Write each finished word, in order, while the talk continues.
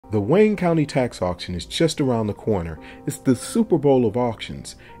The Wayne County Tax Auction is just around the corner. It's the Super Bowl of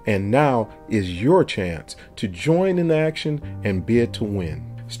auctions, and now is your chance to join in the action and bid to win.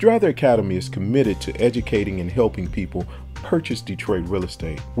 Strather Academy is committed to educating and helping people purchase Detroit real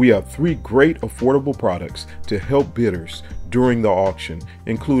estate. We have 3 great affordable products to help bidders during the auction,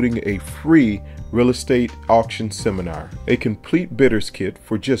 including a free real estate auction seminar, a complete bidders kit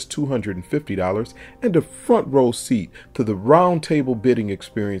for just $250, and a front row seat to the roundtable bidding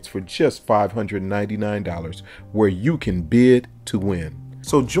experience for just $599, where you can bid to win.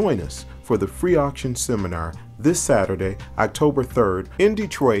 So join us for the free auction seminar this Saturday, October 3rd in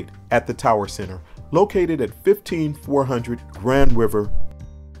Detroit at the Tower Center, located at 15400 Grand River,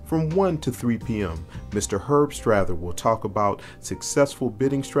 from 1 to 3 p.m. Mr. Herb Strather will talk about successful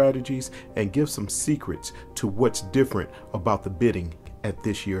bidding strategies and give some secrets to what's different about the bidding at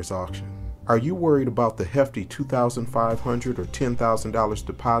this year's auction. Are you worried about the hefty $2,500 or $10,000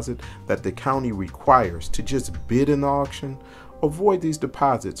 deposit that the county requires to just bid in the auction? Avoid these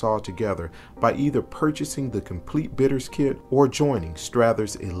deposits altogether by either purchasing the complete bidders kit or joining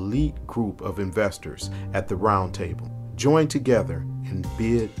Strather's elite group of investors at the round table. Join together and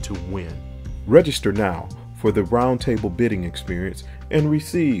bid to win. Register now for the roundtable bidding experience and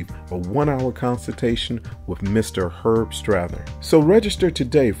receive a 1-hour consultation with Mr. Herb Strather. So register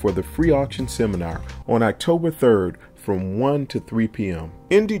today for the free auction seminar on October 3rd from 1 to 3 p.m.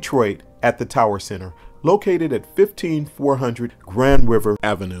 in Detroit at the Tower Center, located at 15400 Grand River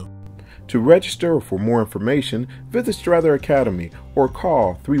Avenue. To register or for more information, visit Strather Academy or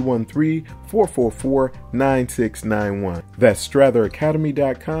call 313-444-9691. That's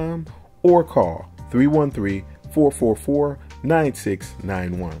StratherAcademy.com or call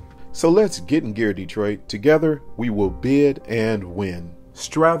 313-444-9691. So let's get in gear, Detroit. Together, we will bid and win.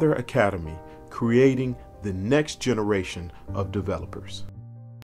 Strather Academy, creating the next generation of developers.